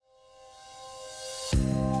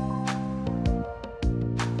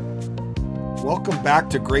Welcome back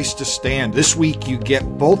to Grace to Stand. This week you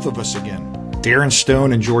get both of us again, Darren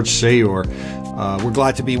Stone and George Sayor. We're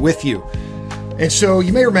glad to be with you. And so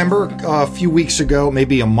you may remember a few weeks ago,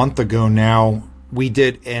 maybe a month ago now, we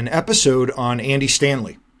did an episode on Andy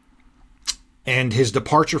Stanley and his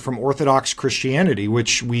departure from Orthodox Christianity,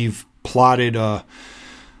 which we've plotted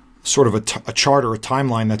sort of a chart or a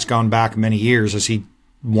timeline that's gone back many years as he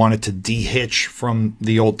wanted to de-hitch from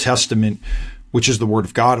the Old Testament, which is the Word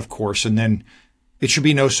of God, of course. And then it should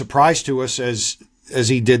be no surprise to us as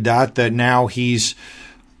he did that now he's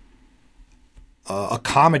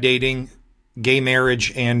accommodating gay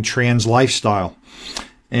marriage and trans lifestyle.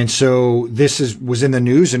 And so this was in the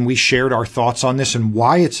news, and we shared our thoughts on this and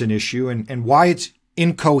why it's an issue and why it's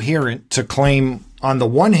incoherent to claim, on the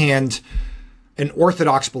one hand, an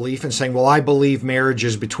orthodox belief and saying, well, I believe marriage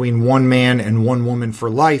is between one man and one woman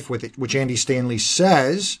for life, which Andy Stanley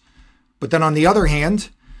says. But then on the other hand,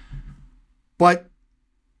 but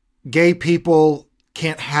gay people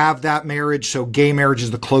can't have that marriage, so gay marriage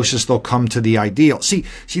is the closest they'll come to the ideal. See,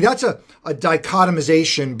 that's a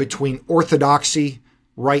dichotomization between orthodoxy,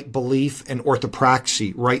 right belief, and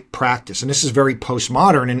orthopraxy, right practice. And this is very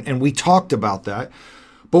postmodern, and we talked about that.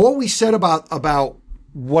 But what we said about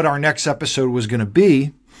what our next episode was going to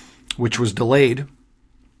be, which was delayed,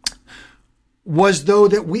 was though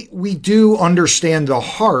that we do understand the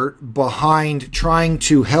heart behind trying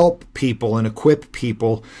to help people and equip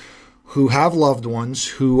people who have loved ones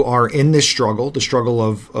who are in this struggle, the struggle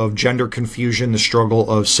of gender confusion, the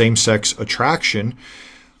struggle of same-sex attraction,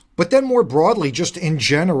 but then more broadly, just in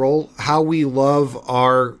general, how we love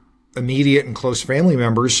our immediate and close family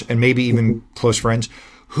members and maybe even close friends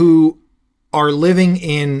who are living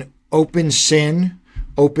in open sin,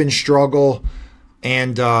 open struggle,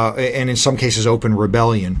 and in some cases, open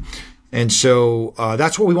rebellion. And so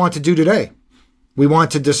that's what we want to do today. We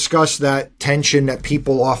want to discuss that tension that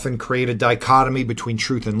people often create, a dichotomy between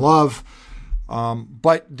truth and love.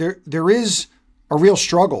 But there is a real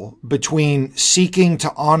struggle between seeking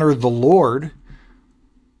to honor the Lord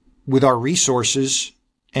with our resources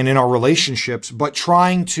and in our relationships, but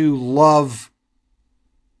trying to love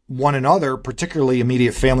one another, particularly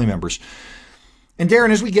immediate family members. And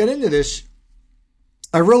Darren, as we get into this,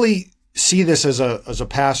 I really see this as a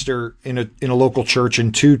pastor in a local church,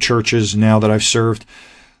 in two churches now that I've served,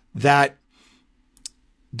 that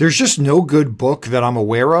there's just no good book that I'm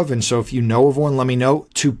aware of. And so if you know of one, let me know,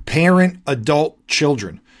 to parent adult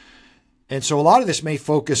children. And so a lot of this may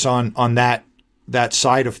focus on that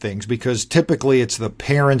side of things, because typically it's the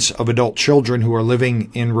parents of adult children who are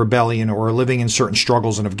living in rebellion or are living in certain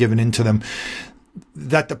struggles and have given into them,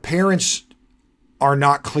 that the parents are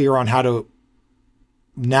not clear on how to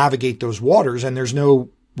navigate those waters, and there's no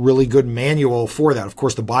really good manual for that. Of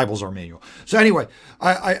course, the Bible's our manual. So anyway,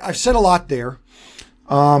 I've said a lot there.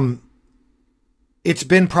 It's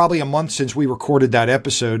been probably a month since we recorded that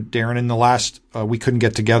episode, Darren. In the last, we couldn't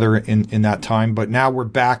get together in that time, but now we're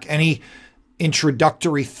back. Any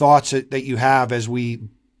introductory thoughts that you have as we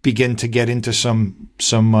begin to get into some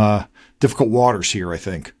difficult waters here, I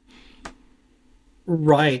think?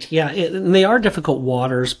 Right. Yeah. And they are difficult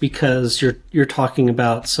waters because you're talking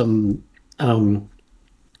about some,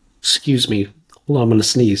 excuse me, hold on, I'm going to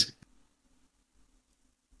sneeze.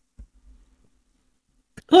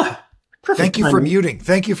 Thank you for muting.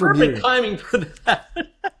 Thank you for muting. Perfect timing for that.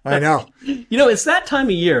 I know. It's that time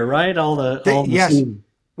of year, right? All the yes. scenes.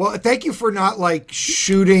 Well, thank you for not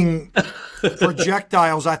shooting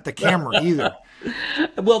projectiles at the camera either.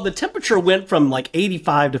 Well, the temperature went from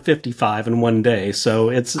 85 to 55 in one day, so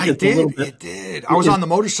it's a little bit. It did. I was on the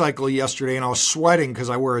motorcycle yesterday and I was sweating because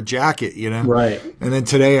I wear a jacket, Right. And then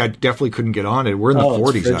today I definitely couldn't get on it. We're in the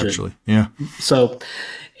 40s actually. Yeah. So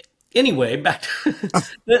anyway, back to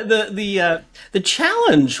the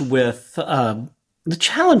challenge with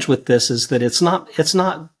this is that it's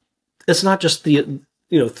not just the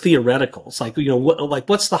theoretical. It's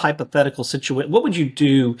what's the hypothetical situation? What would you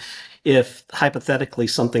do if hypothetically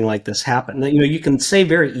something like this happened? You can say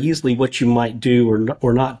very easily what you might do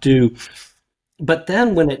or not do, but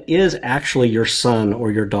then when it is actually your son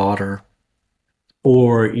or your daughter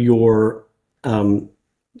or your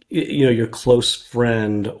your close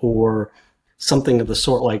friend or something of the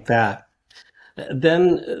sort like that,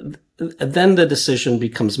 then the decision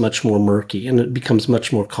becomes much more murky and it becomes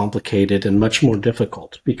much more complicated and much more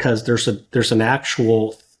difficult because there's an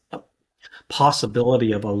actual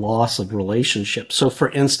possibility of a loss of relationship. So, for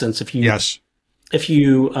instance, if you have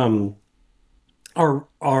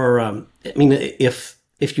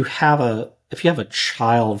a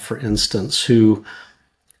child, for instance, who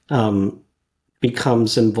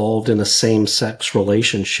becomes involved in a same-sex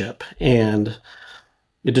relationship, and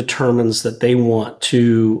it determines that they want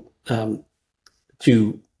to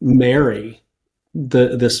marry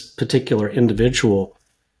this particular individual.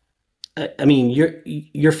 I mean,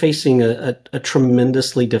 you're facing a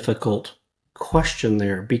tremendously difficult question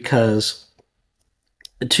there, because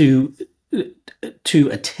to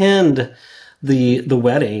attend the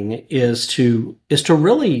wedding is to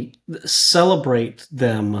really celebrate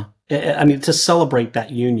them. I mean, to celebrate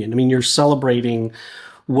that union. I mean, you're celebrating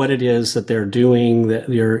what it is that they're doing. That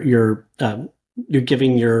you're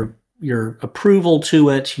giving your approval to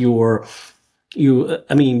it.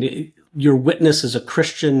 I mean, your witness as a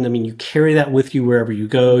Christian. I mean, you carry that with you wherever you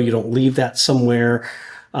go. You don't leave that somewhere.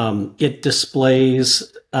 It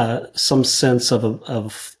displays some sense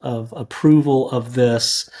of approval of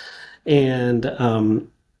this, and and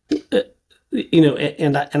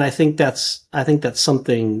I think that's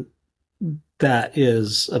something that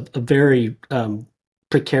is a very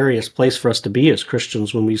precarious place for us to be as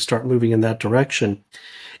Christians when we start moving in that direction.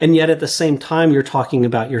 And yet, at the same time, you're talking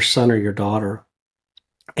about your son or your daughter,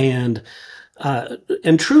 and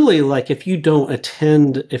truly, like, if you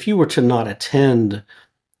were to not attend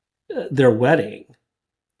their wedding,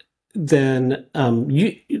 then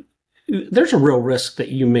there's a real risk that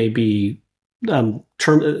you may be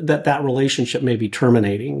that relationship may be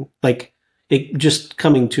terminating, like it just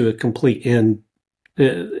coming to a complete end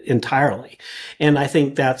entirely. And I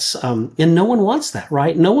think that's and no one wants that,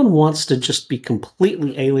 right? No one wants to just be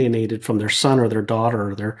completely alienated from their son or their daughter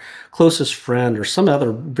or their closest friend or some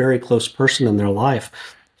other very close person in their life.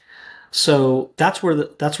 So that's where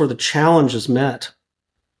the challenge is met.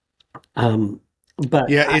 But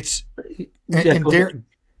yeah, and Darin,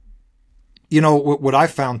 what I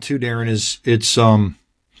found too, Darin, is I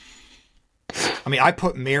mean, I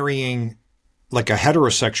put marrying like a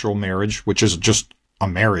heterosexual marriage, which is just a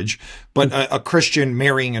marriage, but a Christian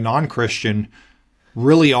marrying a non-Christian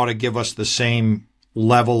really ought to give us the same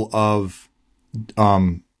level of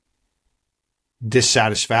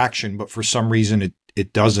dissatisfaction, but for some reason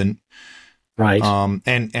it doesn't. Right.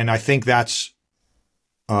 And I think that's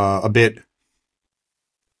a bit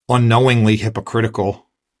unknowingly hypocritical,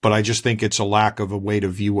 but I just think it's a lack of a way to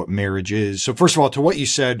view what marriage is. So first of all, to what you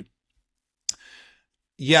said,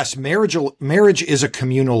 yes, marriage is a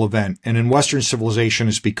communal event, and in Western civilization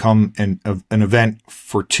it's become an event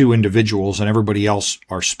for two individuals and everybody else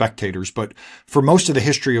are spectators. But for most of the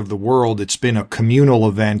history of the world, it's been a communal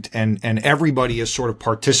event, and everybody is sort of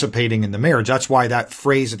participating in the marriage. That's why that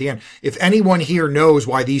phrase at the end, if anyone here knows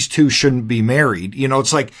why these two shouldn't be married,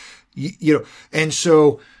 it's like, and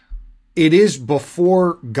so it is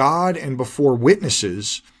before God and before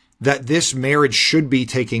witnesses that this marriage should be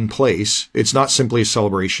taking place. It's not simply a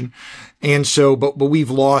celebration. And so, but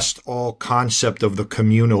we've lost all concept of the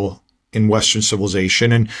communal in Western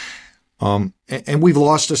civilization. And we've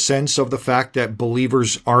lost a sense of the fact that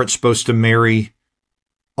believers aren't supposed to marry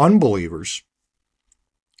unbelievers.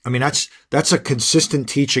 I mean, that's a consistent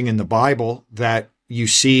teaching in the Bible that you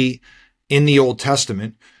see in the Old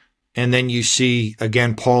Testament. And then you see,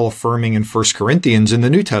 again, Paul affirming in 1 Corinthians in the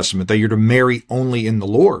New Testament that you're to marry only in the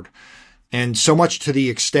Lord. And so much to the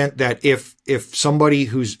extent that if somebody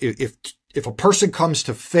if a person comes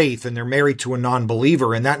to faith and they're married to a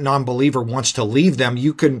non-believer and that non-believer wants to leave them,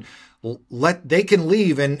 they can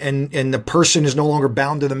leave and the person is no longer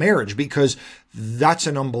bound to the marriage because that's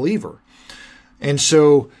an unbeliever. And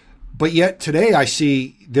so, but yet today I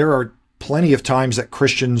see there are plenty of times that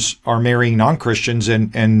Christians are marrying non-Christians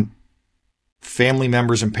and family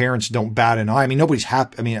members and parents don't bat an eye. I mean, nobody's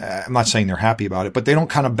happy. I mean, I'm not saying they're happy about it, but they don't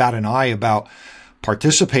kind of bat an eye about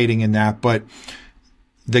participating in that. But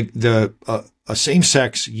a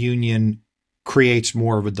same-sex union creates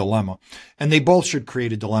more of a dilemma, and they both should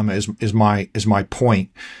create a dilemma is my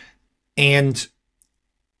point. And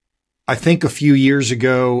I think a few years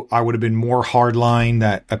ago, I would have been more hardline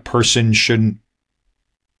that a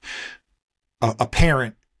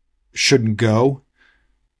parent shouldn't go.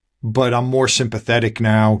 But I'm more sympathetic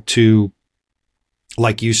now to,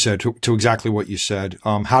 like you said, to exactly what you said.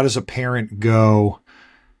 How does a parent go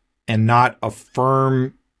and not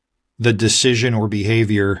affirm the decision or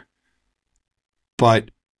behavior,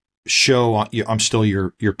 but show I'm still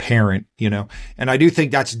your parent, And I do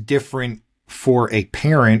think that's different for a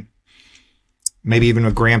parent, maybe even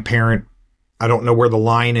a grandparent. I don't know where the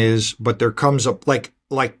line is, but there comes up like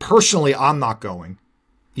personally, I'm not going.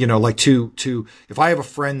 Like to if I have a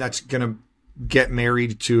friend that's going to get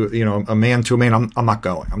married to, a man to a man, I'm not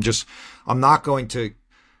going. I'm not going to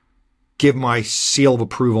give my seal of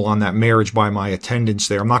approval on that marriage by my attendance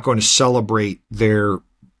there. I'm not going to celebrate their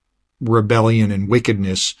rebellion and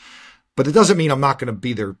wickedness. But it doesn't mean I'm not going to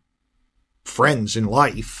be their friends in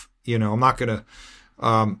life. I'm not going to.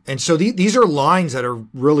 And so these are lines that are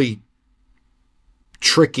really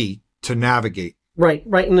tricky to navigate. Right.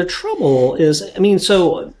 And the trouble is,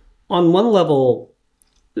 so on one level,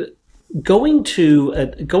 going to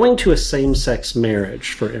a same-sex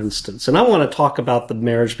marriage, for instance, and I want to talk about the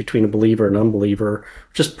marriage between a believer and unbeliever,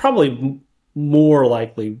 which is probably more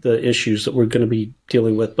likely the issues that we're going to be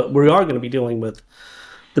dealing with, but we are going to be dealing with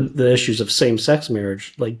the issues of same-sex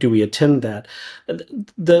marriage. Like, do we attend that?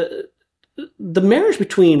 The marriage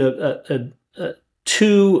between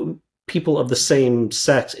two people of the same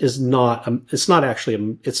sex is not it's not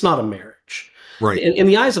a marriage. Right. In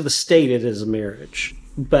the eyes of the state, it is a marriage,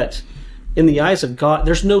 but in the eyes of God,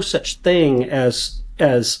 there's no such thing as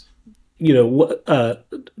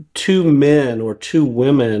two men or two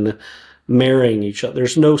women marrying each other.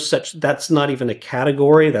 There's no such. That's not even a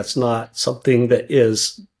category. That's not something that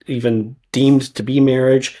is even deemed to be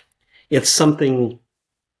marriage. It's something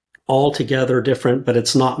altogether different, but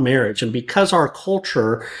it's not marriage. And because our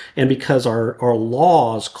culture and because our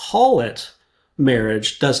laws call it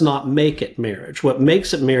marriage, does not make it marriage. What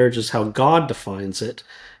makes it marriage is how God defines it.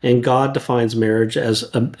 And God defines marriage as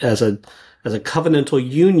a covenantal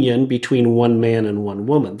union between one man and one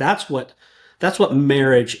woman. That's what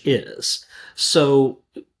marriage is. So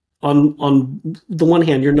on the one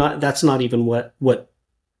hand, that's not even what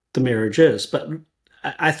the marriage is. But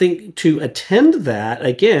I think to attend that,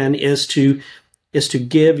 again, is to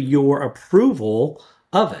give your approval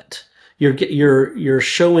of it. You're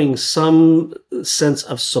showing some sense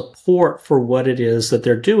of support for what it is that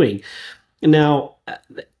they're doing. Now,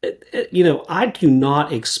 I do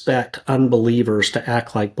not expect unbelievers to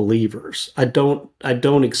act like believers. I don't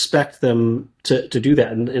expect them to do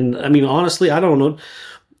that. And I mean, honestly, I don't know.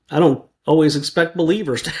 I don't always expect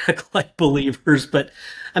believers to act like believers, but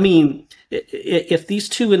I mean, if these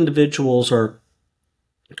two individuals are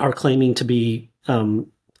claiming to be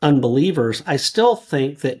unbelievers, I still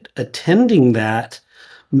think that attending that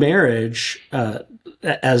marriage,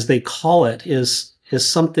 as they call it, is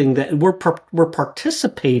something that we're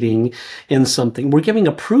participating in something. We're giving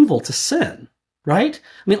approval to sin, right?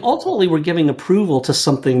 I mean, ultimately, we're giving approval to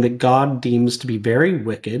something that God deems to be very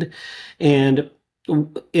wicked, and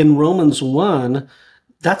in Romans 1,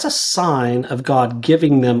 that's a sign of God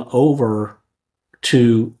giving them over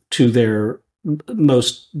to their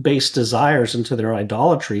most base desires and to their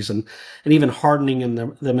idolatries, and even hardening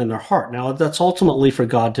them in their heart. Now, that's ultimately for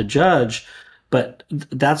God to judge, but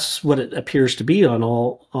that's what it appears to be on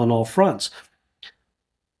all fronts.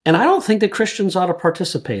 And I don't think that Christians ought to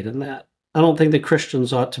participate in that. I don't think that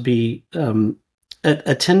Christians ought to be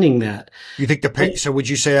attending that. You think so? Would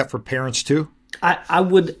you say that for parents too? I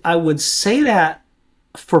would say that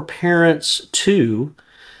for parents too,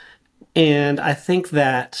 and I think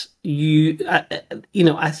that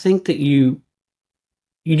I think that you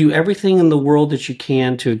do everything in the world that you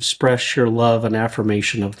can to express your love and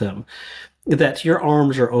affirmation of them. That your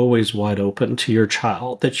arms are always wide open to your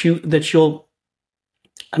child. Your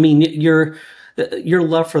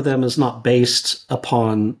love for them is not based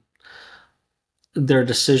upon their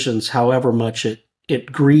decisions, however much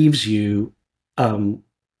it grieves you.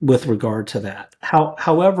 With regard to that,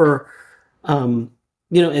 however, and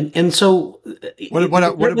so what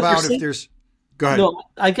about if there's? Go ahead. No,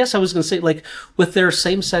 I guess I was going to say, like, with their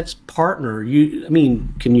same-sex partner,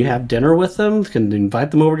 can you have dinner with them? Can you invite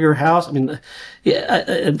them over to your house? I mean,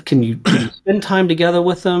 can you spend time together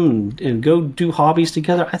with them and go do hobbies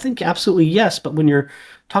together? I think absolutely yes. But when you're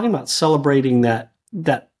talking about celebrating that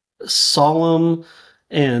solemn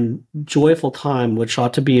and joyful time, which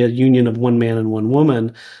ought to be a union of one man and one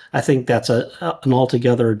woman, I think that's an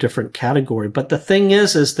altogether different category. But the thing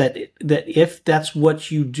is that if that's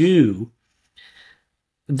what you do,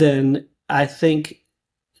 then I think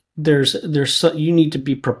you need to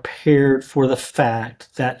be prepared for the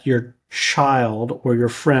fact that your child or your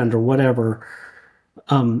friend or whatever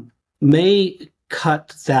may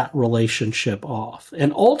cut that relationship off,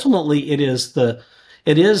 and ultimately it is that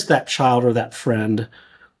child or that friend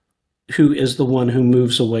who is the one who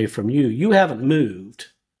moves away from you. You haven't moved.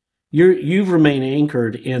 You've remained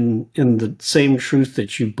anchored in the same truth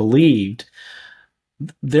that you believed.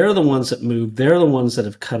 They're the ones that moved. They're the ones that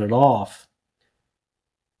have cut it off.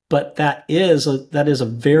 But that is a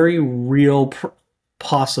very real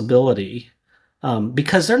possibility,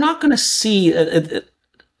 because they're not going to see.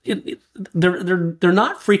 They're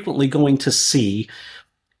not frequently going to see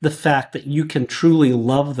the fact that you can truly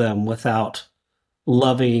love them without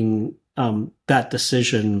loving that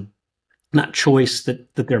decision not choice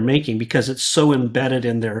that they're making, because it's so embedded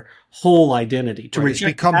in their whole identity. To Right. It's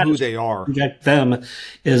reject become that who is they are. reject them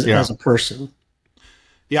as a person.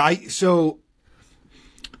 Yeah. So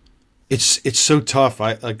it's so tough.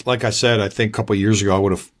 Like I said, I think a couple of years ago I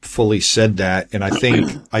would have fully said that, and I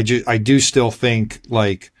think I do still think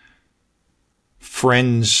like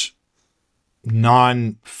friends,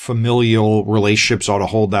 non-familial relationships ought to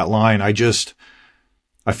hold that line. I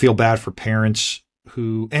feel bad for parents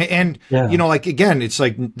who, and Yeah. like, again, it's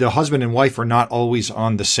like the husband and wife are not always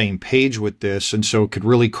on the same page with this. And so it could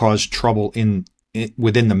really cause trouble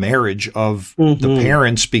within the marriage of the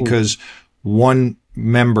parents, because one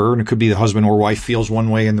member, and it could be the husband or wife, feels one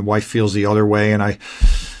way and the wife feels the other way. And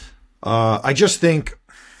I just think,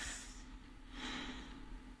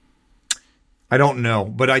 I don't know,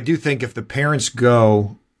 but I do think if the parents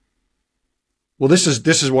go, well, this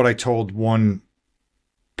is what I told one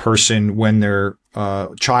person when their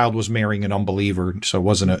child was marrying an unbeliever. So it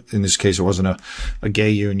wasn't in this case, it wasn't a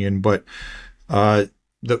gay union, but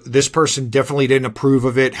this person definitely didn't approve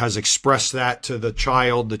of it, has expressed that to the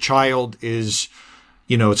child. The child is,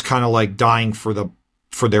 it's kind of like dying for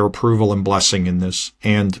their approval and blessing in this.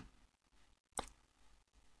 And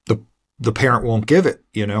the parent won't give it,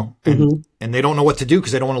 and they don't know what to do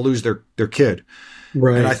because they don't want to lose their kid.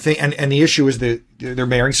 Right. And I think, and the issue is that they're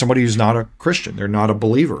marrying somebody who's not a Christian. They're not a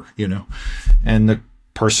believer, and the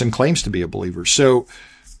person claims to be a believer. So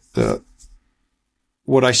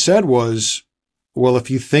what I said was, well,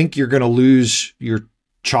 if you think you're going to lose your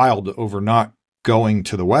child over not going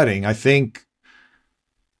to the wedding, I think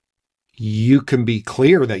you can be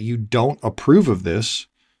clear that you don't approve of this,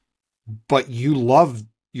 but you love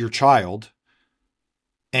your child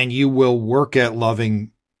and you will work at loving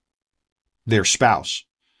their spouse.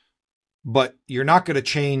 But you're not going to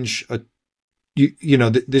change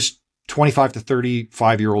this 25 to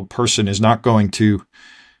 35-year-old person is not going to,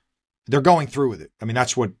 they're going through with it. I mean,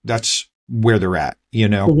 that's where they're at,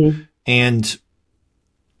 and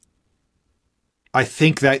I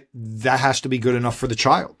think that has to be good enough for the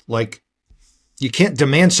child. Like, you can't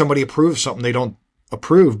demand somebody approve something they don't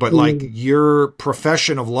approve, but like your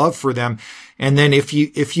profession of love for them. And then if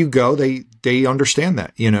you go, they understand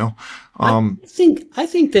that, I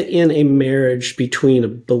think that in a marriage between a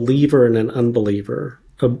believer and an unbeliever,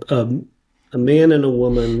 a man and a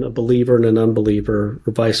woman, a believer and an unbeliever,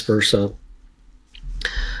 or vice versa,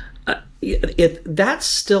 that's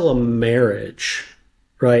still a marriage,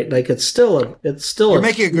 right? Like it's still. You're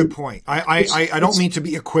making a good point. I don't mean to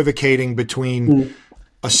be equivocating between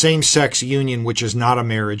a same-sex union, which is not a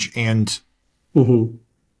marriage, and a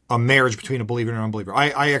marriage between a believer and an unbeliever.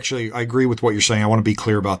 I agree with what you're saying. I want to be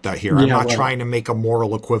clear about that here. I'm not trying to make a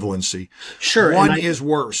moral equivalency. Sure. One is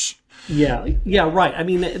worse. Yeah, right. I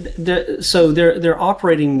mean, so they're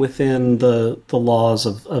operating within the laws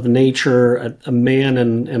of nature. A man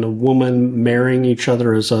and a woman marrying each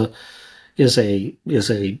other is a good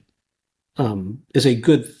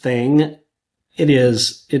thing. It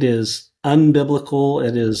is unbiblical.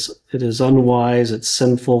 It is unwise. It's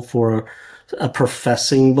sinful for a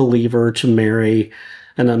professing believer to marry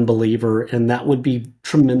an unbeliever, and that would be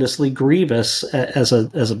tremendously grievous as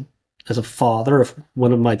a father. If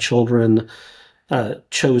one of my children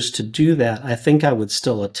chose to do that, I think I would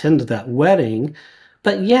still attend that wedding.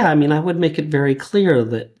 But yeah, I mean, I would make it very clear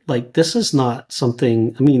that like this is not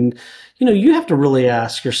something. I mean, you have to really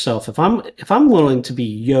ask yourself, if I'm willing to be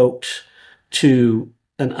yoked to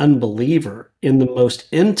an unbeliever in the most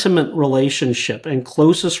intimate relationship and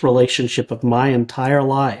closest relationship of my entire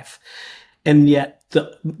life, and yet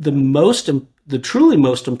the truly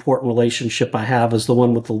most important relationship I have is the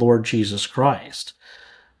one with the Lord Jesus Christ,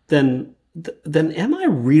 then am I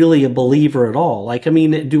really a believer at all? Like, I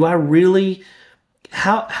mean, do I really,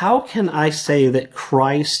 how can I say that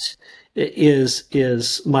Christ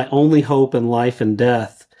is my only hope in life and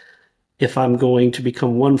death if I'm going to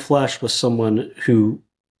become one flesh with someone who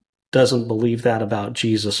doesn't believe that about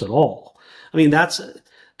Jesus at all? I mean, that's a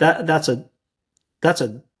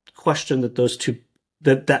question that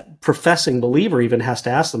that professing believer even has to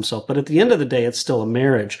ask themselves. But at the end of the day, it's still a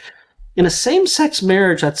marriage. In a same-sex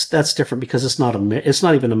marriage, that's different, because it's not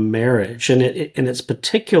even a marriage, and it's a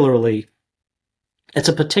particularly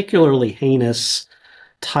heinous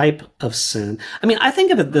type of sin. I mean, I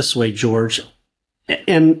think of it this way, George,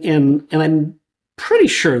 and I'm pretty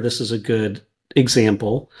sure this is a good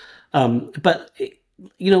example. But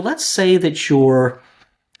let's say that your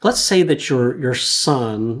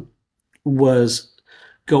son was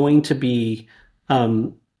going to be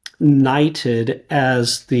knighted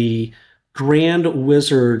as the Grand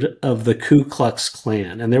Wizard of the Ku Klux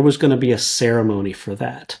Klan, and there was going to be a ceremony for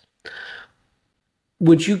that.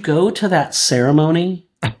 would you go to that ceremony?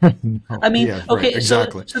 No. I mean, Yeah, right, okay,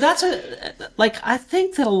 exactly. so that's like, I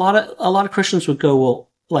think that a lot of Christians would go, well,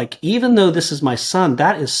 like, even though this is my son,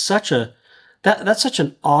 that is such a that's such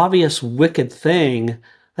an obvious wicked thing.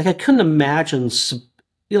 Like, I couldn't imagine,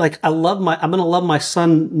 like, I'm going to love my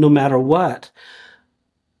son no matter what.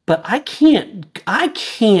 But I can't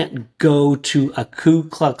go to a Ku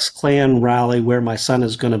Klux Klan rally where my son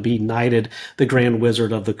is going to be knighted the Grand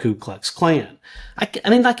Wizard of the Ku Klux Klan. I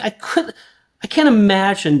mean, like, I can't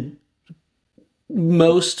imagine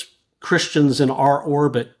most Christians in our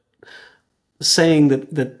orbit saying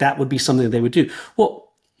that would be something that they would do. Well,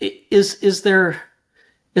 is there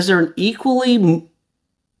an equally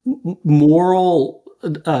moral,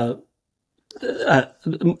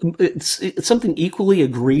 it's something equally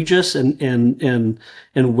egregious and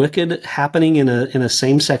wicked happening in a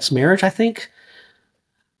same sex marriage? I think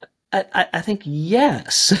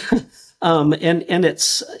yes. And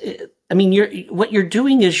I mean, what you're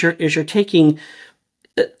doing is you're taking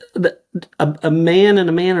a man and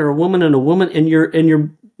a man, or a woman and a woman, and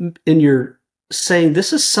you're saying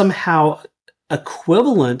this is somehow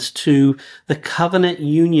equivalent to the covenant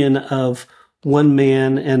union of one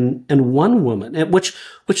man and one woman, which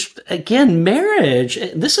again, marriage,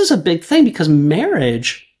 this is a big thing, because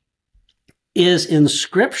marriage is in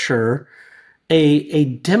Scripture a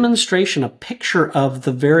demonstration, a picture of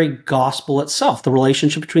the very gospel itself, the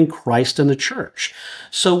relationship between Christ and the church.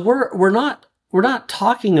 So we're not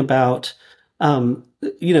talking about,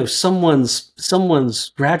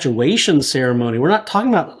 someone's graduation ceremony. We're not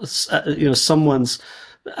talking about, someone's,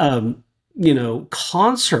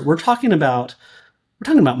 concert. We're talking about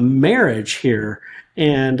marriage here.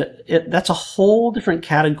 And that's a whole different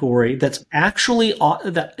category. That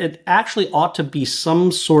it actually ought to be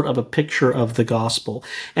some sort of a picture of the gospel,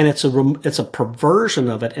 and it's a perversion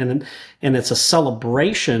of it, and it's a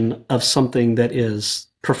celebration of something that is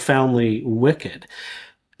profoundly wicked.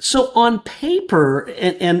 So on paper,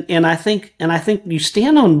 and I think you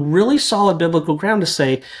stand on really solid biblical ground to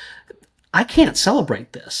say, I can't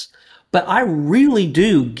celebrate this, but I really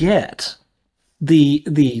do get the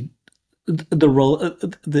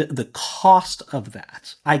cost of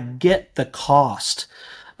that. I get the cost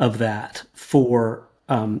of that for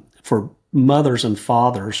mothers and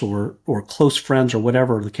fathers, or close friends, or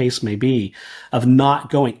whatever the case may be, of not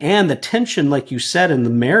going, and the tension, like you said, in the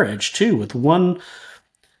marriage too, with one.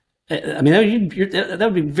 I mean, that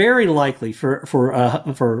would be very likely for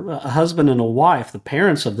a husband and a wife, the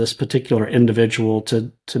parents of this particular individual,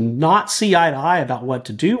 to not see eye to eye about what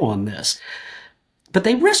to do on this. But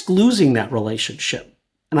they risk losing that relationship.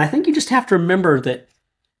 And I think you just have to remember that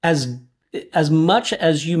as much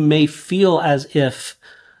as you may feel as if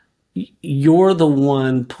you're the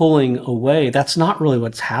one pulling away, that's not really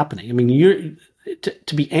what's happening. I mean,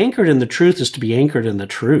 to be anchored in the truth is to be anchored in the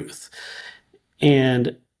truth.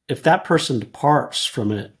 And if that person departs from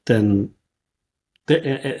it, and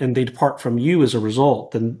they depart from you as a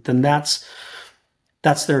result, then that's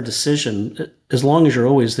their decision, as long as you're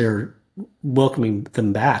always there welcoming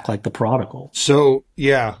them back, like the prodigal. So,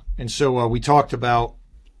 yeah. And so we talked about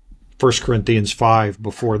 1 Corinthians 5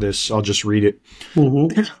 before this. I'll just read it.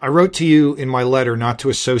 Mm-hmm. I wrote to you in my letter not to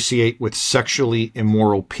associate with sexually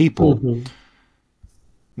immoral people, mm-hmm.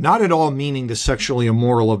 not at all meaning the sexually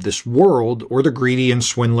immoral of this world, or the greedy and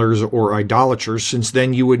swindlers or idolaters, since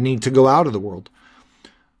then you would need to go out of the world.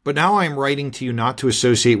 But now I am writing to you not to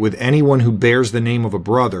associate with anyone who bears the name of a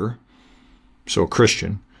brother, so a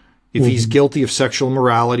Christian, if he's guilty of sexual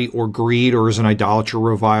immorality or greed, or is an idolater,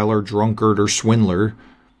 reviler, drunkard, or swindler,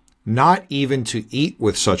 not even to eat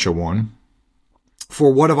with such a one.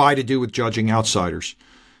 For what have I to do with judging outsiders?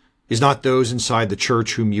 Is not those inside the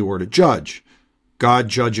church whom you are to judge? God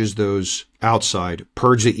judges those outside.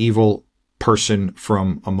 Purge the evil person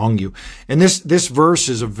from among you. And this verse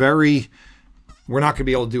is we're not going to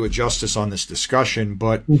be able to do a justice on this discussion,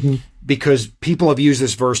 but because people have used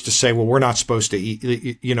this verse to say, well, we're not supposed to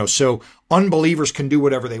eat, so unbelievers can do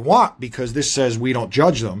whatever they want because this says we don't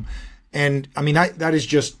judge them. And I mean, that is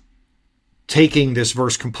just taking this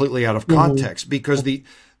verse completely out of context, because the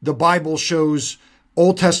Bible shows,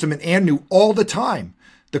 Old Testament and New, all the time,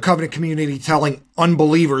 the covenant community telling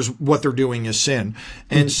unbelievers what they're doing is sin.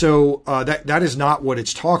 And so that is not what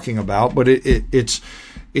it's talking about, but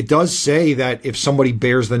it does say that if somebody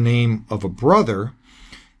bears the name of a brother.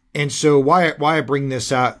 And so why I bring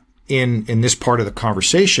this out in this part of the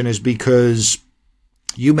conversation is because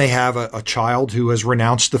you may have a child who has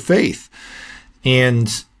renounced the faith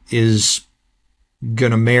and is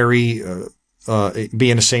going to marry,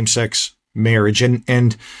 be in a same-sex marriage.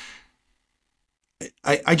 And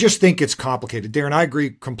I just think it's complicated. Darin, I agree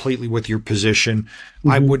completely with your position.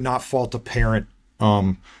 I would not fault a parent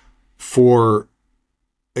for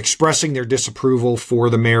expressing their disapproval for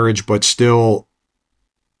the marriage, but still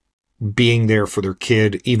being there for their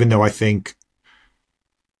kid, even though I think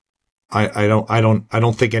I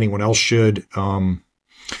don't think anyone else should,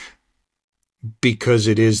 because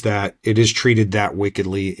it is treated that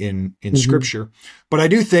wickedly in Scripture. But I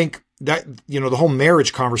do think that, the whole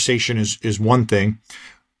marriage conversation is one thing.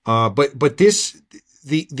 But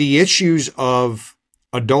the issues of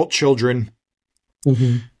adult children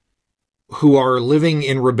who are living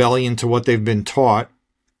in rebellion to what they've been taught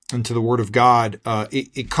and to the Word of God,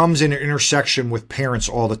 it comes in an intersection with parents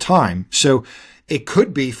all the time. So it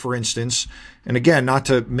could be, for instance, and again, not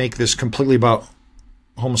to make this completely about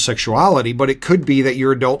homosexuality, but it could be that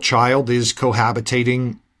your adult child is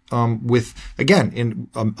cohabitating with, again,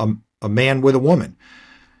 a man with a woman,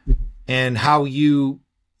 and how you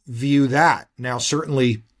view that. Now,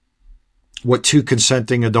 certainly what two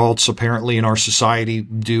consenting adults apparently in our society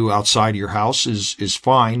do outside your house is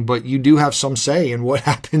fine, but you do have some say in what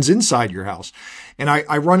happens inside your house. And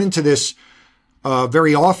I run into this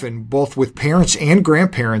very often, both with parents and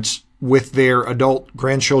grandparents with their adult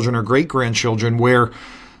grandchildren or great-grandchildren, where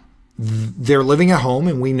they're living at home,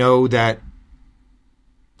 and we know that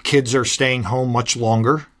kids are staying home much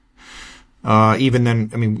longer. Even then,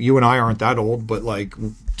 I mean, you and I aren't that old, but like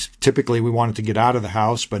typically we wanted to get out of the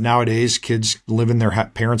house, but nowadays kids live in their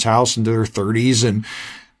parents' house into their 30s,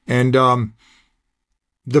 and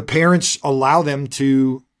the parents allow them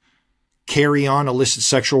to carry on illicit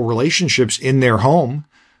sexual relationships in their home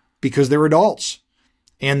because they're adults.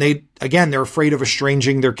 And they're afraid of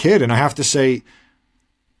estranging their kid. And I have to say,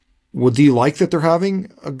 well, do you like that they're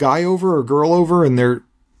having a guy over or a girl over and they're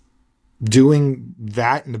doing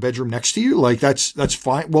that in the bedroom next to you? Like, that's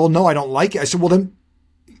fine. Well, no, I don't like it. I said, well, then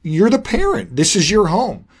you're the parent. This is your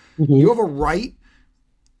home. You have a right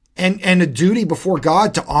and a duty before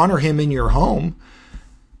God to honor him in your home.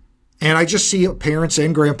 And I just see parents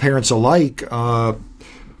and grandparents alike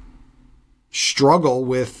struggle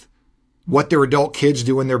with what their adult kids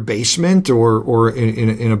do in their basement or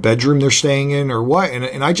in a bedroom they're staying in or what.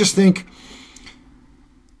 And I just think,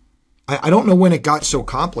 I don't know when it got so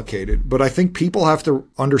complicated, but I think people have to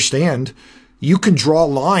understand you can draw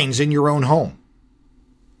lines in your own home.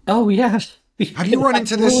 Oh, yes. Have you run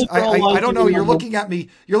into this? I don't know. You're looking at me.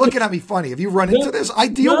 You're looking at me funny. Have you run into this? I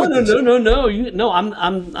deal with this. No.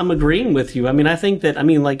 I'm agreeing with you. I mean, I think that,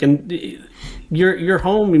 like in your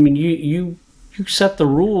home. I mean, you set the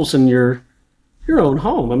rules in your own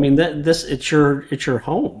home. I mean, it's your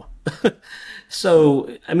home.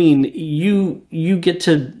 So, I mean, you get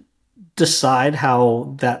to decide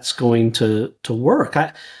how that's going to work.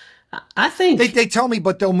 I think they tell me,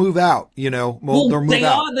 but they'll move out. They'll move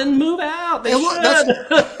out. Then move out. They should.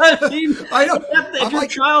 I mean, I don't. If your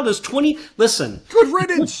child is 20, listen. Good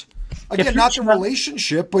riddance. Again, not the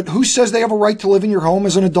relationship, but who says they have a right to live in your home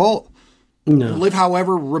as an adult? No. Live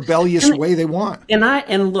however rebellious way they want.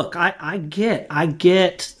 And look, I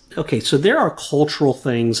get. Okay, so there are cultural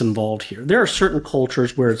things involved here. There are certain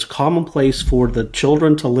cultures where it's commonplace for the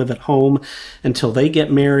children to live at home until they get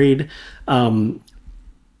married.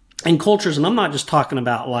 And cultures, and I'm not just talking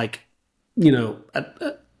about like,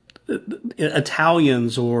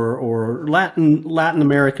 Italians or Latin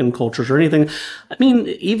American cultures or anything. I mean,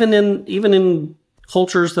 even in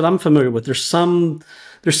cultures that I'm familiar with, there's some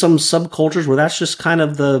subcultures where that's just kind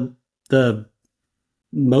of the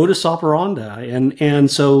modus operandi,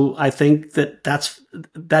 and so I think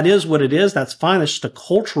that is what it is. That's fine. It's just a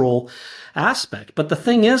cultural aspect. But the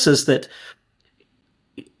thing is that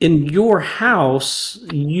in your house,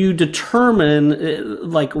 you determine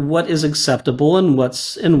like what is acceptable and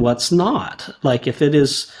what's not. Like if it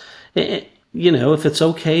is, if it's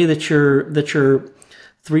okay that your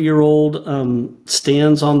 3-year-old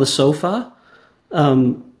stands on the sofa,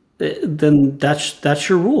 then that's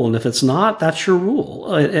your rule. And if it's not, that's your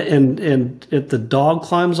rule. And if the dog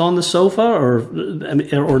climbs on the sofa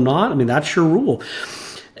or not, I mean, that's your rule.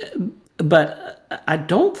 But I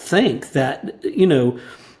don't think that,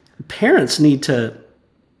 parents need to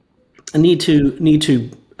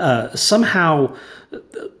somehow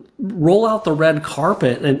roll out the red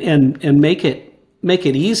carpet and make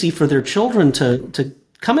it easy for their children to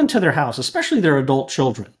come into their house, especially their adult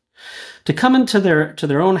children, to come into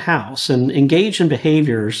their own house and engage in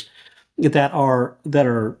behaviors that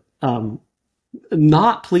are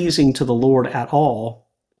not pleasing to the Lord at all,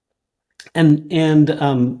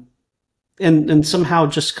 and somehow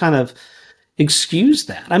just kind of excuse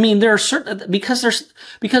that. I mean, there are certain,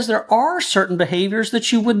 because there are certain behaviors that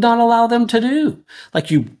you would not allow them to do.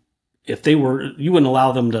 Like you wouldn't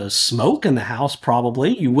allow them to smoke in the house,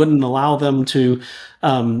 probably. You wouldn't allow them to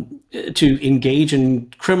engage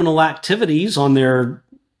in criminal activities on their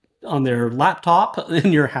laptop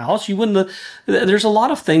in your house. There's a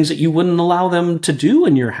lot of things that you wouldn't allow them to do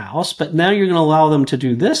in your house, but now you're going to allow them to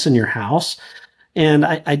do this in your house. And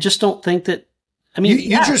I just don't think that, I mean,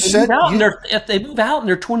 if they move out and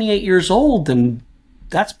they're 28 years old, then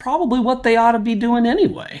that's probably what they ought to be doing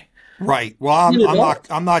anyway. Right. Well,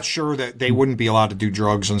 I'm not sure that they wouldn't be allowed to do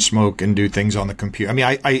drugs and smoke and do things on the computer. I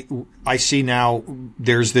mean, I see now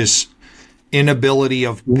there's this inability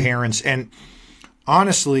of parents, and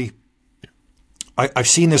honestly, I've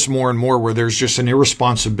seen this more and more where there's just an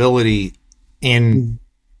irresponsibility in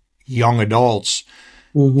young adults,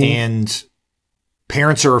 and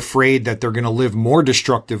parents are afraid that they're going to live more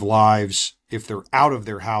destructive lives if they're out of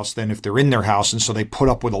their house than if they're in their house. And so they put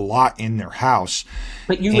up with a lot in their house.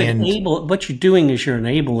 But what you're doing is you're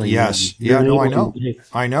enabling. Yes. Yeah, no, I know.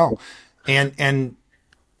 I know. And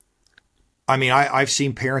I mean, I've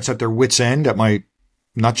seen parents at their wits' end at my,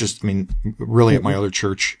 really at my other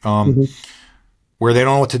church, where they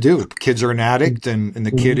don't know what to do. Kids are an addict and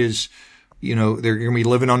the kid is, they're going to be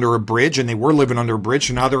living under a bridge, and they were living under a bridge.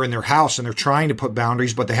 And now they're in their house and they're trying to put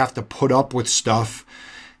boundaries, but they have to put up with stuff.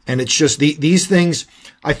 And it's just these things.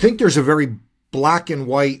 I think there's a very black and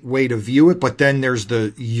white way to view it, but then there's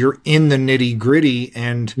you're in the nitty gritty,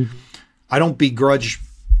 and I don't begrudge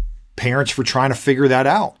parents for trying to figure that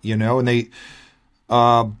out, and they,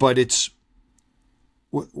 but it's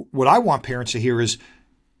what I want parents to hear is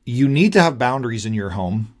you need to have boundaries in your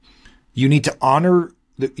home. You need to honor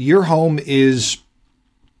your home is,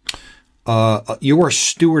 you are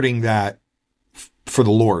stewarding that for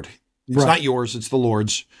the Lord. It's not yours. It's the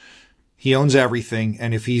Lord's. He owns everything.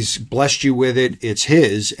 And if he's blessed you with it, it's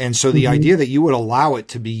his. And so the idea that you would allow it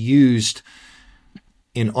to be used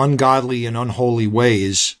in ungodly and unholy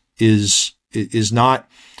ways is not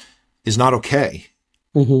okay.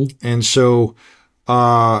 And so,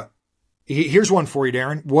 here's one for you,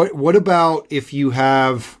 Darin. What about if you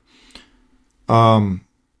have,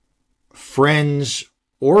 friends,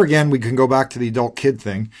 or again, we can go back to the adult kid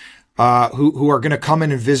thing, who are going to come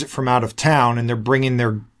in and visit from out of town, and they're bringing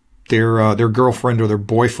their girlfriend or their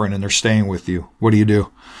boyfriend, and they're staying with you. What do you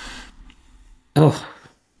do? Oh,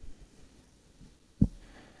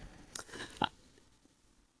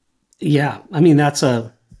 yeah. I mean, that's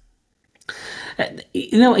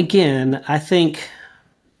again, I think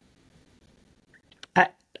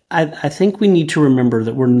we need to remember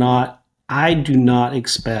that I do not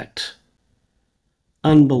expect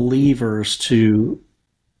unbelievers to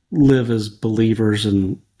live as believers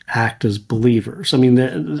and act as believers. I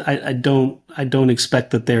mean, I don't expect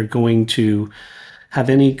that they're going to have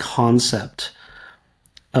any concept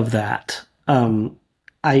of that.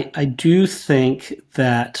 I do think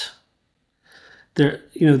that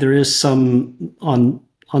there is some on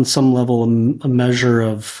some level a measure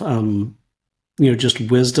of just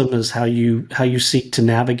wisdom as how you seek to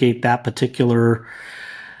navigate that particular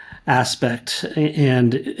aspect.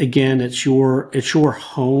 And again, it's your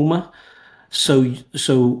home. So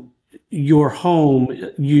your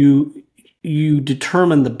home, you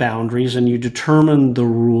determine the boundaries and you determine the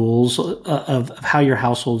rules of how your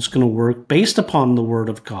household is going to work based upon the Word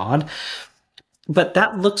of God. But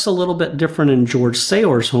that looks a little bit different in George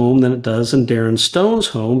Saylor's home than it does in Darren Stone's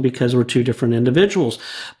home, because we're two different individuals.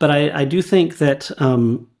 But I do think that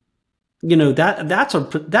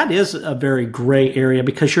that is a very gray area,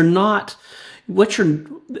 because you're not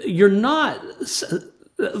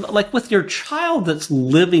like with your child that's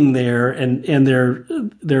living there and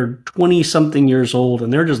they're 20 something years old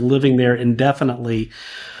and they're just living there indefinitely.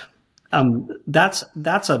 That's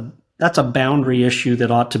a boundary issue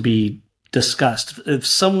that ought to be discussed. If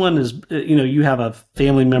someone is, you have a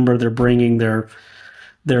family member, they're bringing their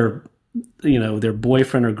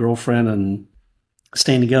boyfriend or girlfriend and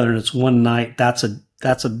staying together, and it's one night, that's a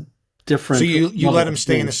different. So you let them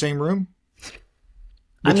stay in the same room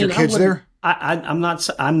with your kids there? I'm not.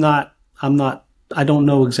 I don't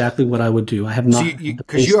know exactly what I would do. I have not,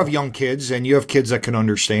 because you have young kids and you have kids that can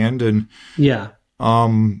understand, and yeah.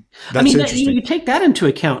 That's interesting. You take that into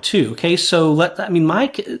account too. Okay, so my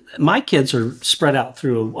kids are spread out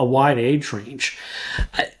through a wide age range.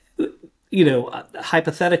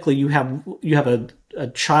 Hypothetically, you have a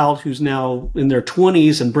child who's now in their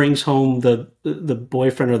 20s and brings home the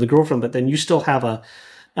boyfriend or the girlfriend, but then you still have a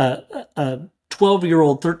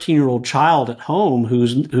 12-year-old, 13-year-old child at home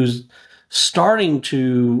who's starting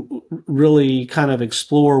to really kind of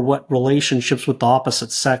explore what relationships with the opposite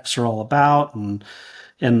sex are all about, and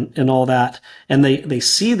all that. And they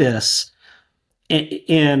see this,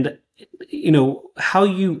 and how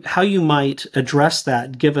you might address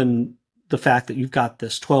that, given the fact that you've got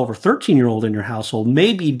this 12 or 13-year-old in your household,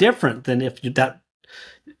 may be different than if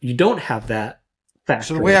you don't have that factor.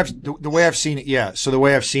 So the way I've seen it, So the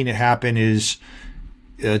way I've seen it happen is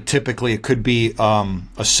typically it could be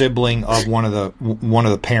a sibling of one of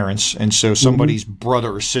the parents, and so somebody's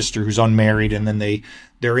brother or sister who's unmarried, and then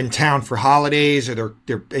they're in town for holidays, or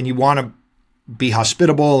they're and you want to be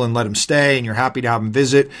hospitable and let them stay, and you're happy to have them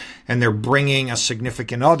visit, and they're bringing a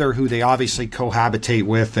significant other who they obviously cohabitate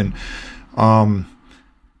with, and I'm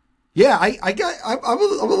a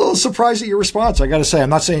little surprised at your response. I got to say, I'm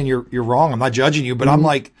not saying you're wrong. I'm not judging you, but I'm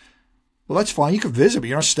like, well, that's fine. You can visit, but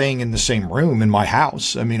you're not staying in the same room in my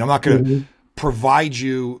house. I mean, I'm not going to provide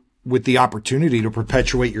you with the opportunity to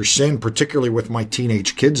perpetuate your sin, particularly with my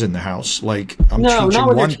teenage kids in the house. Like, I'm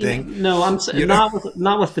teaching one thing. No, I'm saying not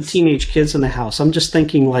with the teenage kids in the house. I'm just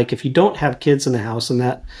thinking, like, if you don't have kids in the house and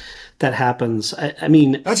that happens, I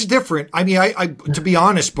mean, that's different. I mean, I to be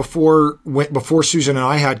honest, before Susan and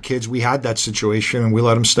I had kids, we had that situation, and we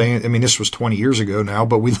let them stay in. I mean, this was 20 years ago now,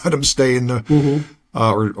 but we let them stay in the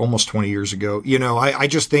or almost 20 years ago. I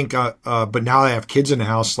just think, but now I have kids in the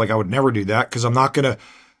house, like I would never do that, because I'm not going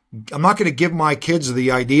to give my kids the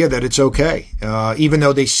idea that it's okay, even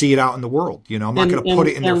though they see it out in the world. I'm not going to put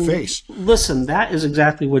it in their face. Listen, that is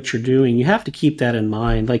exactly what you're doing. You have to keep that in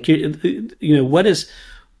mind. Like, what is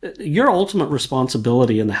your ultimate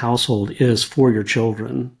responsibility in the household is for your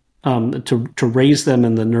children, to raise them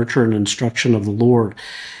in the nurture and instruction of the Lord.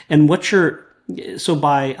 And so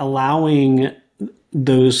by allowing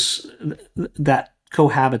that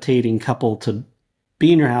cohabitating couple to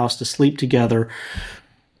be in your house, to sleep together,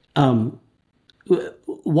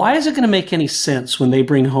 why is it going to make any sense when they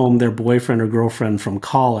bring home their boyfriend or girlfriend from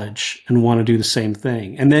college and want to do the same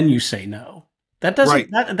thing, and then you say no? That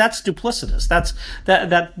doesn't. Right. That's duplicitous.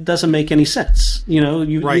 That doesn't make any sense.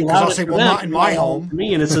 Right? Because I'll say, well, not in my home. For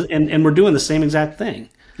me, and and we're doing the same exact thing.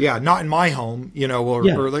 Yeah, not in my home. Or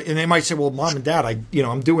and they might say, well, Mom and Dad,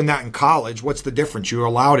 I'm doing that in college. What's the difference? You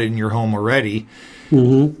allowed it in your home already.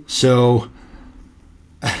 Mm-hmm. So.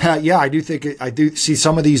 Yeah, I do see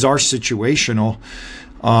some of these are situational,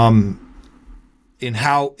 in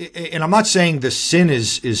how, and I'm not saying the sin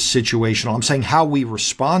is situational. I'm saying how we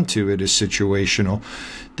respond to it is situational.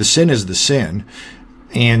 The sin is the sin.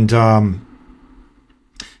 And,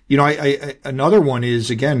 another one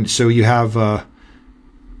is, again, so you have,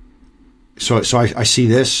 so I see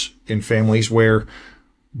this in families where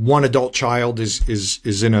one adult child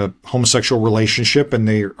is in a homosexual relationship, and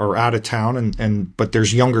they are out of town, but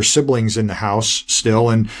there's younger siblings in the house still,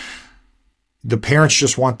 and the parents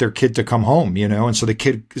just want their kid to come home, and so the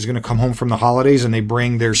kid is going to come home from the holidays, and they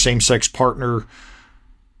bring their same-sex partner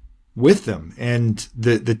with them, and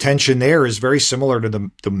the tension there is very similar to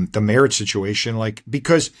the marriage situation, like,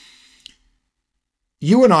 because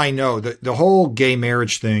you and I know that the whole gay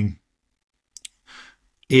marriage thing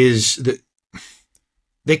is that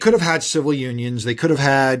they could have had civil unions. They could have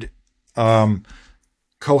had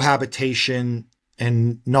cohabitation,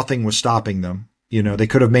 and nothing was stopping them. They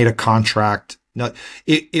could have made a contract. No,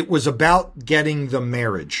 it was about getting the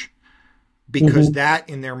marriage, because that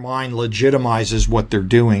in their mind legitimizes what they're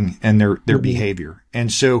doing and their behavior.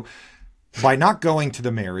 And so by not going to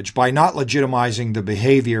the marriage, by not legitimizing the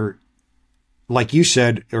behavior, like you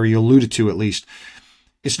said, or you alluded to at least,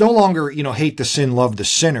 it's no longer, hate the sin, love the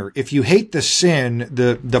sinner. If you hate the sin,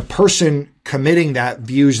 the person committing that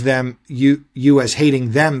views you as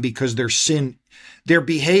hating them, because their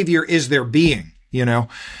behavior is their being,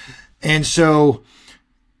 And so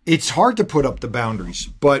it's hard to put up the boundaries,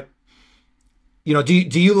 but, do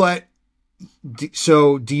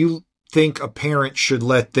you think a parent should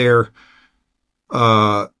let their,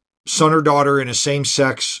 son or daughter in a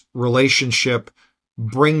same-sex relationship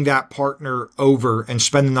bring that partner over and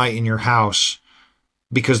spend the night in your house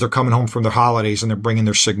because they're coming home from their holidays and they're bringing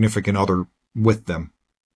their significant other with them?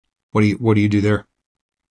 What do you do there?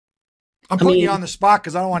 I'm putting you on the spot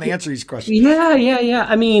because I don't want to answer these questions. Yeah.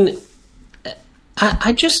 I mean,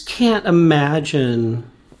 I just can't imagine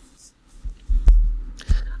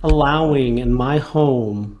allowing in my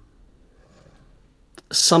home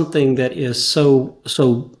something that is so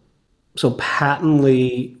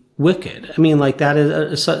patently wicked. I mean, like, that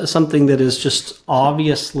is something that is just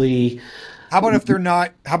obviously. How about if they're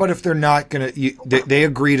not going to? They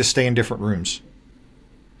agree to stay in different rooms.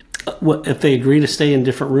 What if they agree to stay in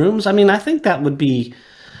different rooms? I mean, I think that would be.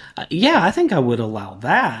 Yeah, I think I would allow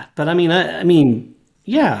that. But I mean,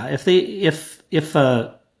 yeah,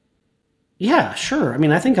 yeah, sure. I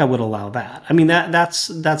mean, I think I would allow that. I mean,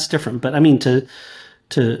 that's different. But I mean, to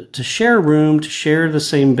share a room, to share the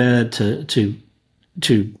same bed, to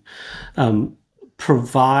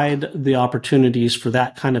provide the opportunities for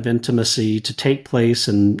that kind of intimacy to take place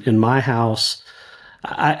in my house,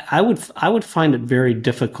 I would find it very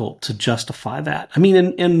difficult to justify that. I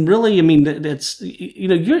mean, and really, I mean, it's,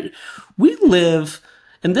 we live,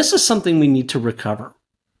 and this is something we need to recover.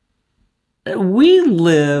 We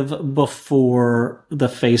live before the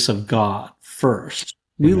face of God first.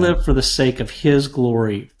 We Amen. live for the sake of His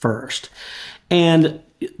glory first. And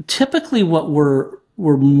typically what we're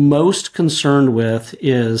most concerned with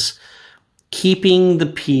is keeping the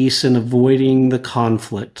peace and avoiding the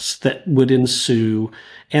conflicts that would ensue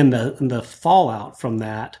and the fallout from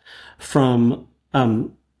that, from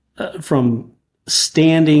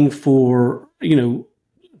standing for,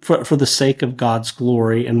 for the sake of God's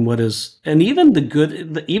glory and what is, and even the good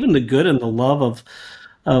and the love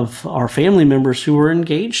of our family members who are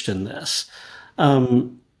engaged in this.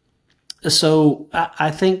 So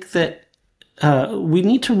I think that we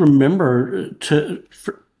need to remember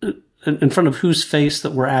in front of whose face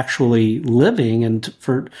that we're actually living, and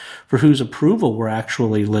for whose approval we're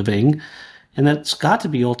actually living, and that's got to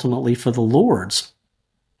be ultimately for the Lord's.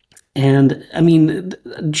 And I mean,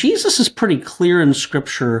 Jesus is pretty clear in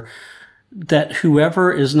Scripture that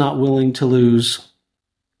whoever is not willing to lose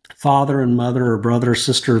father and mother or brother or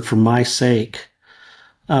sister for my sake,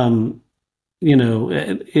 is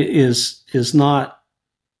not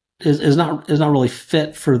really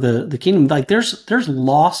fit for the kingdom. Like there's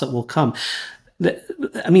loss that will come.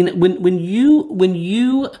 I mean, when you when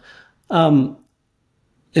you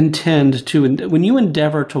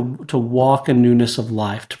endeavor to walk in newness of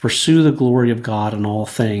life, to pursue the glory of God in all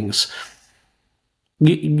things,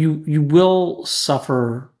 you will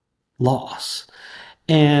suffer loss.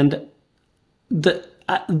 And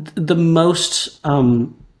the most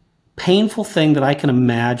painful thing that I can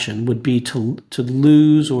imagine would be to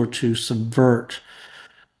lose or to subvert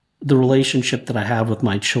the relationship that I have with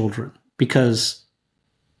my children, because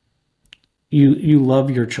you love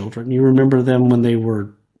your children. You remember them when they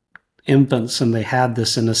were infants and they had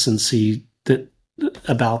this innocency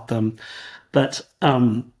about them. But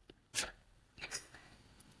I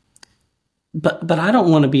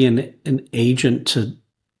don't want to be an agent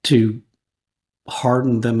to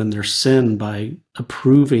harden them in their sin by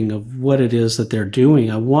approving of what it is that they're doing.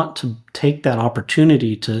 I want to take that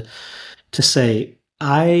opportunity to say,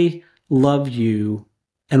 I love you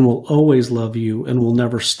and will always love you and will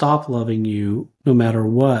never stop loving you no matter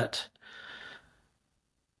what.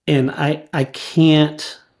 And I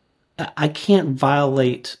can't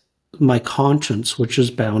violate my conscience, which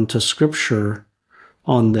is bound to Scripture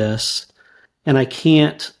on this. And I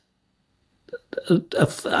cannot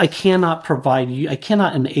provide you, I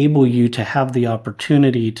cannot enable you to have the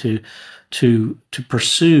opportunity to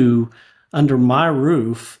pursue under my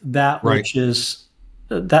roof that Right. which is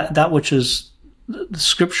that which is the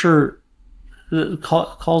Scripture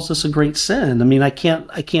calls this a great sin. I mean, I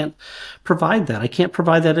can't provide that. I can't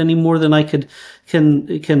provide that any more than I can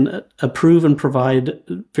approve and provide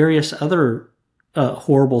various other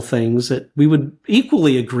horrible things that we would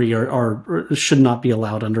equally agree are should not be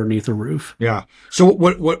allowed underneath a roof. Yeah. So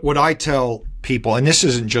what I tell people, and this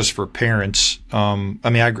isn't just for parents. I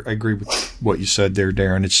mean, I agree with what you said there,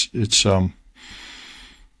 Darin. It's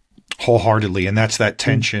wholeheartedly, and that's that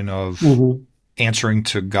tension of answering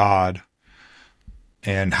to God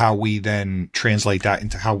and how we then translate that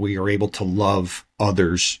into how we are able to love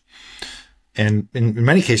others, and in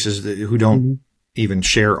many cases who don't even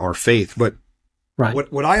share our faith. But right.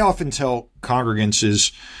 What I often tell congregants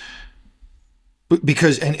is,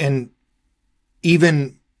 because and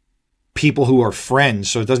even people who are friends,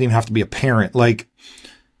 so it doesn't even have to be a parent, like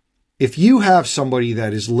if you have somebody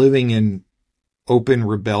that is living in open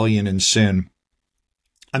rebellion and sin,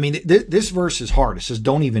 I mean, this verse is hard. It says,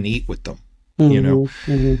 don't even eat with them, and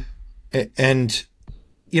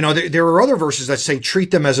there are other verses that say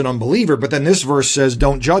treat them as an unbeliever, but then this verse says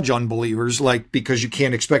don't judge unbelievers, like, because you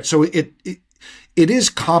can't expect. So it is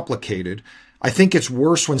complicated. I think it's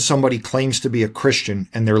worse when somebody claims to be a Christian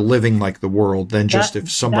and they're living like the world than just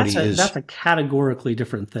if somebody is. That's a categorically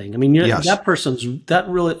different thing. I mean, Yes. that person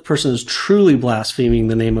is truly blaspheming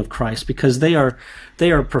the name of Christ, because they are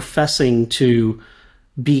professing to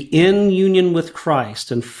be in union with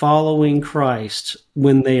Christ and following Christ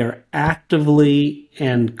when they are actively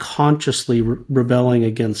and consciously rebelling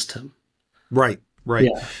against Him. Right.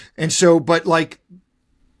 Yeah. And so, but like,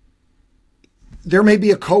 there may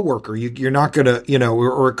be a coworker. You're not going to,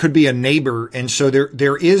 or it could be a neighbor. And so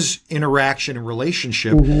there is interaction and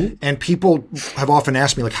relationship. Mm-hmm. And people have often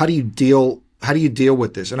asked me, like, how do you deal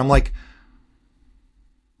with this? And I'm like,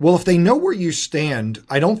 well, if they know where you stand,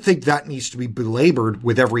 I don't think that needs to be belabored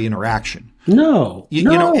with every interaction. No.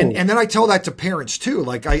 And then I tell that to parents too.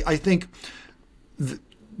 Like, I think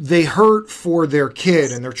they hurt for their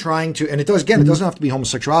kid and they're trying to, and it doesn't have to be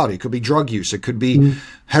homosexuality. It could be drug use. It could be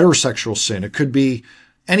heterosexual sin. It could be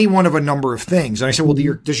any one of a number of things. And I say, well,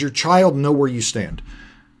 does your child know where you stand?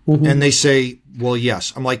 Mm-hmm. And they say, well,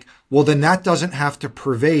 yes. I'm like, well, then that doesn't have to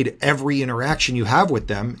pervade every interaction you have with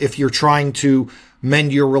them if you're trying to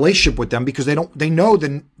mend your relationship with them, because they know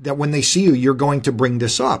that when they see you, you're going to bring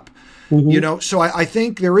this up. Mm-hmm. So I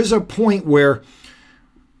think there is a point where,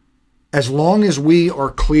 as long as we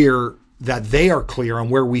are clear that they are clear on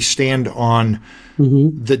where we stand on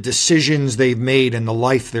the decisions they've made and the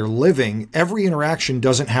life they're living, every interaction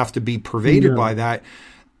doesn't have to be pervaded by that,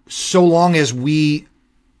 so long as we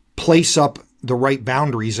place up the right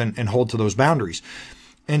boundaries and hold to those boundaries.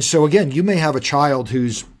 And so again, you may have a child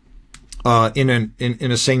who's in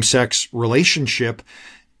a same-sex relationship,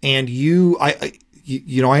 and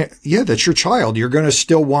that's your child. You're going to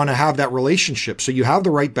still want to have that relationship. So you have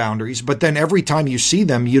the right boundaries, but then every time you see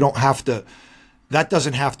them, that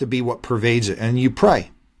doesn't have to be what pervades it. And you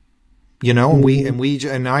pray,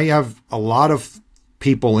 and I have a lot of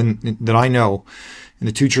people that I know in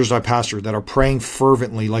the two churches I pastor that are praying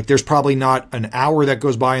fervently. Like, there's probably not an hour that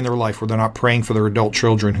goes by in their life where they're not praying for their adult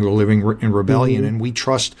children who are living in rebellion. And we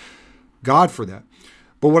trust God for that.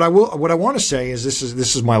 But what I want to say is this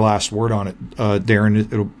is my last word on it, Darin.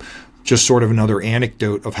 It'll just sort of another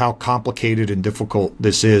anecdote of how complicated and difficult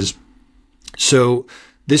this is. So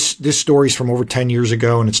this story is from over 10 years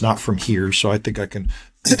ago, and it's not from here, so I think I could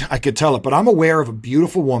tell it. But I'm aware of a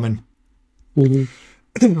beautiful woman who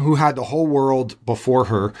had the whole world before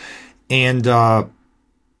her, and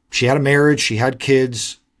she had a marriage, she had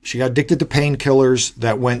kids, she got addicted to painkillers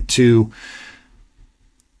that went to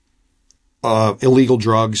illegal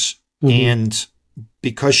drugs. And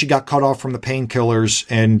because she got cut off from the painkillers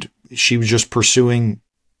and she was just pursuing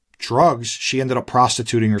drugs, she ended up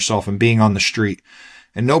prostituting herself and being on the street.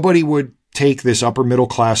 And nobody would take this upper middle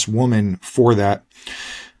class woman for that.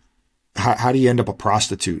 How do you end up a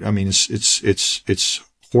prostitute? I mean, it's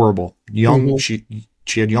horrible.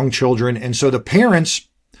 She had young children. And so the parents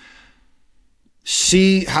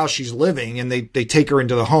see how she's living and they take her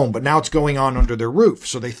into the home, but now it's going on under their roof.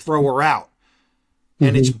 So they throw her out.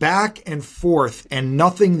 And it's back and forth, and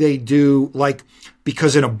nothing they do,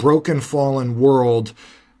 because in a broken, fallen world,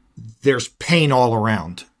 there's pain all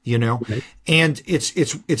around, Right. And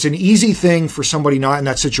it's an easy thing for somebody not in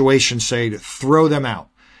that situation, say, to throw them out.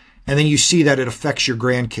 And then you see that it affects your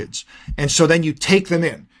grandkids. And so then you take them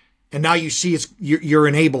in. And now you see you're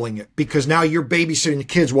enabling it, because now you're babysitting the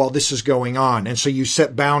kids while this is going on. And so you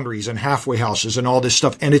set boundaries and halfway houses and all this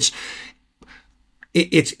stuff. And it's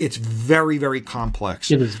very, very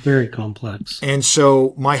complex. It is very complex. And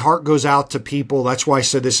so my heart goes out to people. That's why I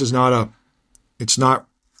said this is it's not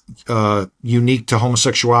unique to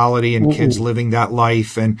homosexuality and kids living that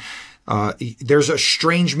life. And there's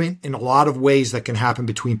estrangement in a lot of ways that can happen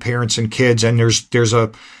between parents and kids. And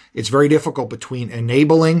it's very difficult between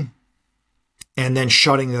enabling and then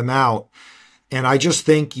shutting them out. And I just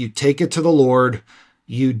think you take it to the Lord.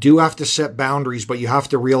 You do have to set boundaries, but you have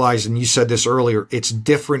to realize, and you said this earlier, it's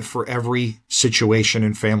different for every situation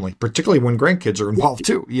and family, particularly when grandkids are involved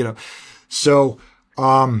too, So,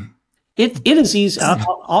 it is easy.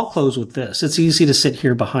 I'll close with this. It's easy to sit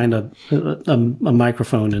here behind a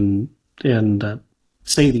microphone and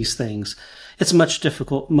say these things. It's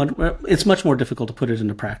much more difficult to put it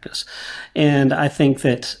into practice. And I think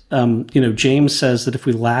that, James says that if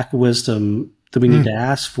we lack wisdom, that we need to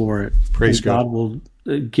ask for it. Praise God. God will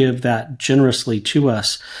give that generously to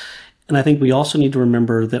us. And I think we also need to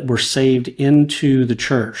remember that we're saved into the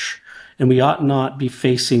church, and we ought not be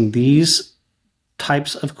facing these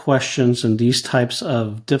types of questions and these types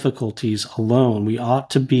of difficulties alone. We ought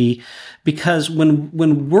to be, because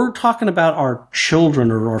when we're talking about our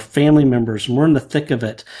children or our family members, and we're in the thick of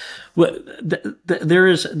it, there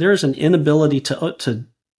is an inability to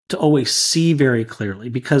always see very clearly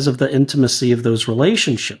because of the intimacy of those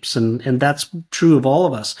relationships. And that's true of all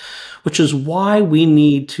of us, which is why we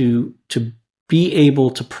need to be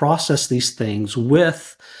able to process these things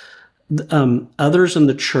with others in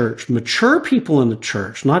the church, mature people in the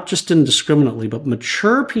church, not just indiscriminately, but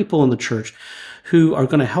mature people in the church who are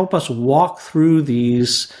going to help us walk through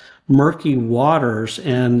these murky waters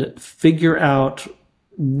and figure out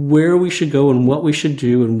where we should go and what we should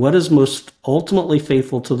do and what is most ultimately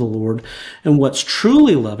faithful to the Lord and what's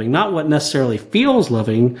truly loving, not what necessarily feels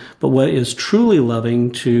loving, but what is truly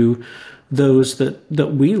loving to those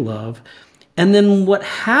that we love. And then what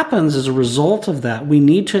happens as a result of that, we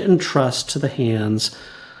need to entrust to the hands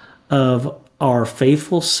of our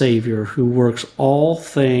faithful Savior, who works all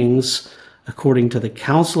things according to the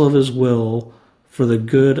counsel of his will for the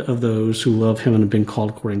good of those who love him and have been called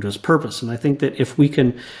according to his purpose. And I think that if we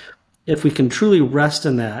can truly rest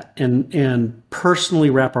in that and personally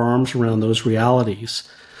wrap our arms around those realities,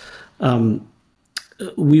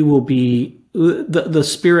 we will be, the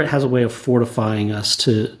Spirit has a way of fortifying us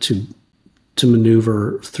to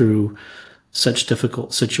maneuver through such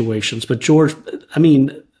difficult situations. But George, I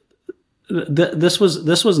mean, this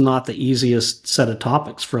was not the easiest set of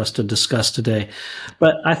topics for us to discuss today,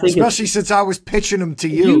 but I think especially since I was pitching them to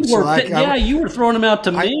you. You were throwing them out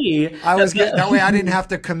to me. I was getting that way. I didn't have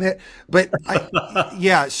to commit, but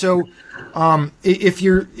So if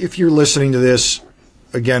you're listening to this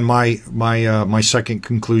again, my second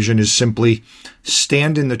conclusion is simply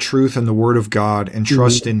stand in the truth and the Word of God and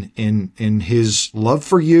trust in His love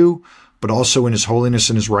for you, but also in His holiness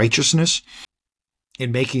and His righteousness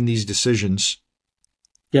in making these decisions.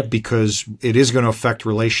 Yep. Because it is going to affect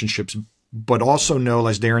relationships, but also know,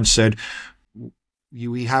 as Darin said,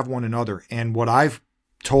 we have one another. And what I've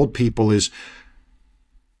told people is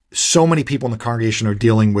so many people in the congregation are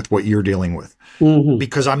dealing with what you're dealing with,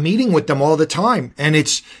 because I'm meeting with them all the time, and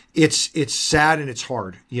it's sad and it's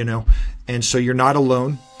hard, and so you're not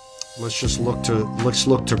alone. Let's look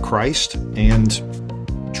to Christ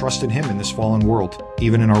and trust in Him in this fallen world,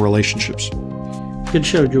 even in our relationships. Good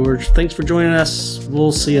show, George. Thanks for joining us.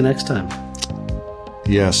 We'll see you next time.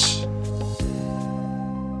 Yes.